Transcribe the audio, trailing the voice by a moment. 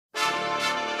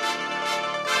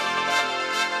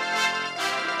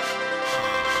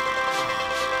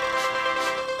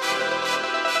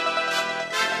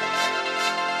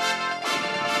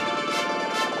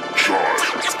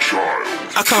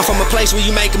I come from a place where you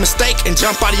make a mistake and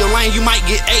jump out of your lane, you might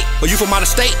get 8. Or you from out of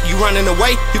state, you running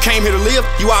away, you came here to live,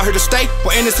 you out here to stay.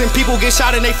 Where innocent people get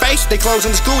shot in their face, they closing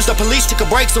the schools, the police took a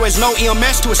break, so there's no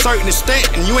EMS to a certain extent.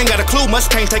 And you ain't got a clue, must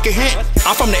can't take a hint.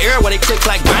 I'm from the era where they click,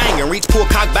 clack, bang, and reach, pull,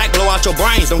 cock back, blow out your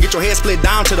brains. Don't get your head split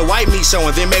down to the white meat show,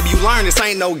 and then maybe you learn this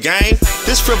ain't no game.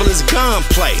 This frivolous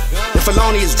gunplay, the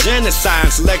felonious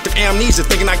genocide, selective amnesia,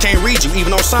 thinking I can't read you,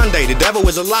 even on Sunday. The devil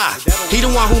is a lie. He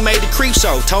the one who made the creep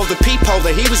show, told the peephole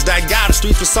that he was that guy. The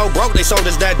streets were so broke, they sold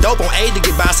us that dope on aid to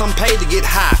get by, some paid to get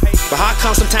high. But how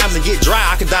come sometimes it get dry?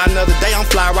 I could die another day, I'm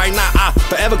fly right now. I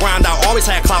forever grind out, always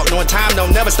had clout, knowing time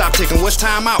don't never stop ticking. What's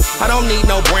time out? I don't need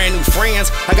no brand new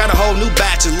friends. I got a whole new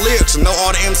batch of lyrics, and know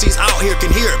all the MCs out here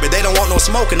can hear it, but they don't want no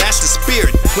smoke, and that's the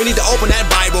spirit. We need to open that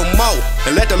Bible more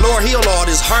and let the Lord heal all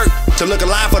this hurt. To look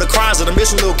alive for the cries of the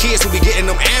missing little kids who be getting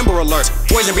them Amber Alerts.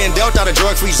 Poison being dealt out of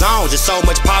drug-free zones. There's so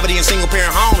much poverty in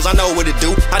single-parent homes. I know what it do,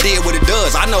 I did what it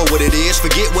does, I know what it is.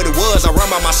 Forget what it was, I run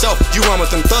by myself, you run with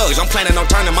them thugs. I'm planning on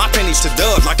turning my pennies to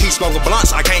dubs. I keep smoking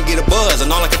blunts, I can't get a buzz, and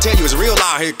all I can tell you is real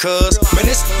out here, cuz. Man,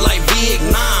 it's like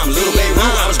Vietnam, little Beirut,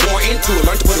 I was born into it.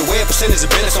 Learned to put away a percentage of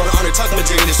business on the undertuck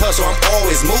material. This hustle, I'm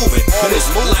always moving. Man,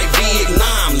 it's more like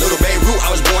Vietnam, little Beirut,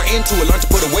 I was born into it. Learned to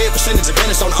put away a percentage of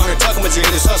business on the undertuck material.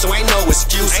 This hustle ain't no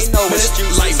excuse. Ain't no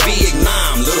excuse. Like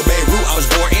Vietnam, little Beirut, I was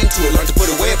born into it. Learned to put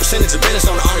away a percentage of business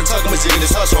on the undertuck material.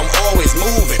 This hustle, I'm always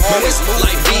moving. Man, it's more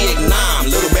like Vietnam,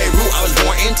 little Beirut, I was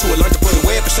born into it. Learned to put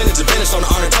away a percentage of business on the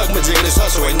undertuck material. This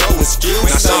hustle ain't no excuse.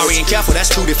 Now, sorry and careful, that's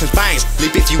two different things.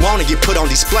 Leap if you wanna get put on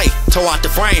display. Toe out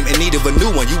the frame in need of a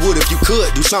new one. You would if you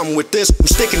could do something with this. I'm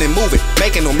sticking and moving,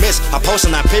 making no miss. I post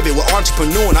and I pivot with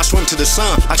entrepreneur and I swim to the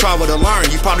sun. I travel to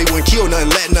learn. You probably wouldn't kill nothing,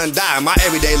 let nothing die. In my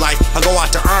everyday life, I go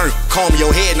out to earn. Comb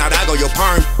your head, now that go your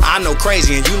perm. I know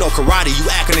crazy and you know karate. You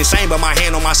acting insane, but my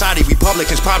hand on my side. The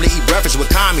Republicans probably eat breakfast with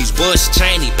commies. Bush,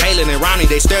 Cheney, Palin, and Romney,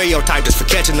 they stereotyped us for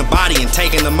catching the body and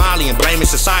taking the molly and blaming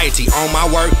society. On my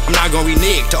word, I'm not gonna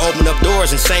renege to open up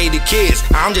doors and save the kids.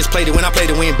 I'm just played it when I play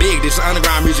to win big. This is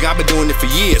underground music, I've been doing it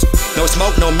for years. No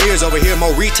smoke, no mirrors over here,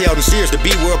 more retail than Sears. The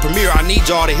B-World premiere, I need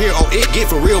y'all to hear. Oh, it get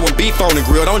for real when beef on the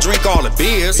grill. Don't drink all the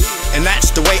beers. And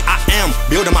that's the way I am,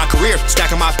 building my career,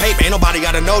 stacking my paper. Ain't nobody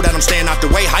gotta know that I'm staying out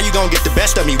the way. How you gonna get the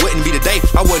best of me? Wouldn't be today,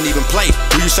 I wouldn't even play.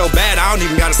 Do you so bad, I don't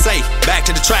even gotta say. Back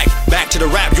to the track, back to the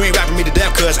rap. You ain't rapping me to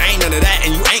death, cause ain't none of that,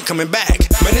 and you ain't coming back.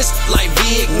 Man, it's like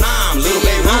Vietnam, little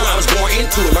Beirut, I was born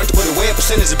into it. Learned to put away a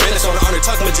percentage of business on the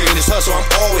undertuck material. This hustle, I'm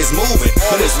always moving.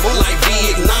 But it's more like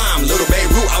Vietnam, little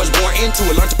Beirut, I was born into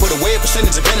it. Learned to put away a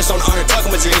percentage of business on the undertuck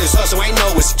material. This hustle ain't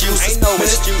no excuse. Ain't no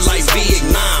excuse. Like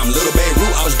Vietnam, little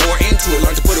Beirut, I was born into it.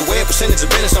 Learned to put away a percentage of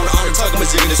business on the undertuck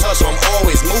material. This hustle, I'm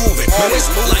always moving. Man, it's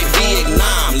more like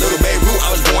Vietnam, little Beirut, I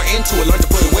was born into it. Learned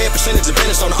to put away a percentage of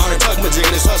business on the undertuck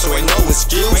material. This hustle ain't no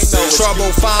excuse.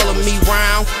 Trouble follow me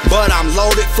round, but I'm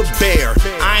loaded for bear.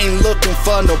 I ain't looking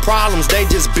for no problems, they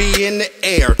just be in the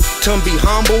air. To be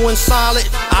humble and solid,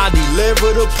 I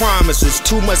deliver the promises.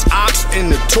 Too much ox in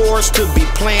the Taurus to be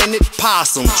playing it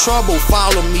possum. Trouble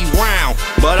follow me round,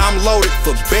 but I'm loaded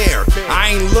for bear.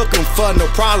 I ain't looking for no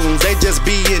problems, they just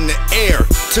be in the air.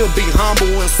 To be humble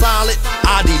and solid,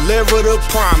 I deliver the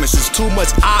promises. Too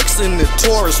much ox in the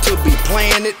Taurus to be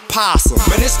playing it possum.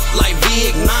 Man, it's like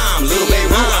Vietnam, little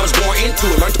Beirut, I was born into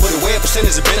it. Learned to put away a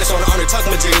percentage of business on the undertuck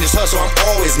material. This hustle, I'm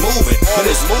always moving. But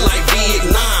it's more like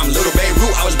Vietnam, little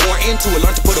Beirut, I was born into it.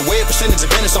 Learned to put away a percentage of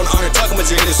business on the undertuck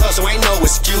material. This hustle ain't no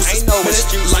excuse. Ain't no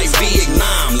excuse. Like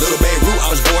Vietnam, little Beirut, I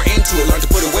was born into it. Learned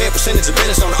to put away a percentage of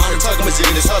business on the undertuck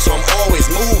material. This hustle, I'm always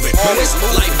moving. But it's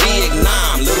more like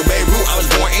Vietnam, little Beirut, I was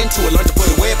born into it. Learned to put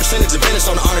away a percentage of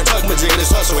business on the undertuck material.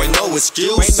 This hustle ain't no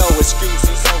excuse. Ain't no excuses.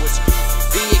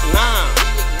 Vietnam,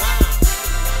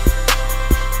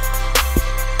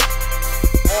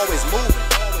 always moving.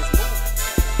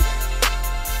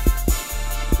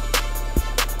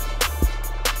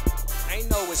 Ain't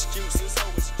no excuses.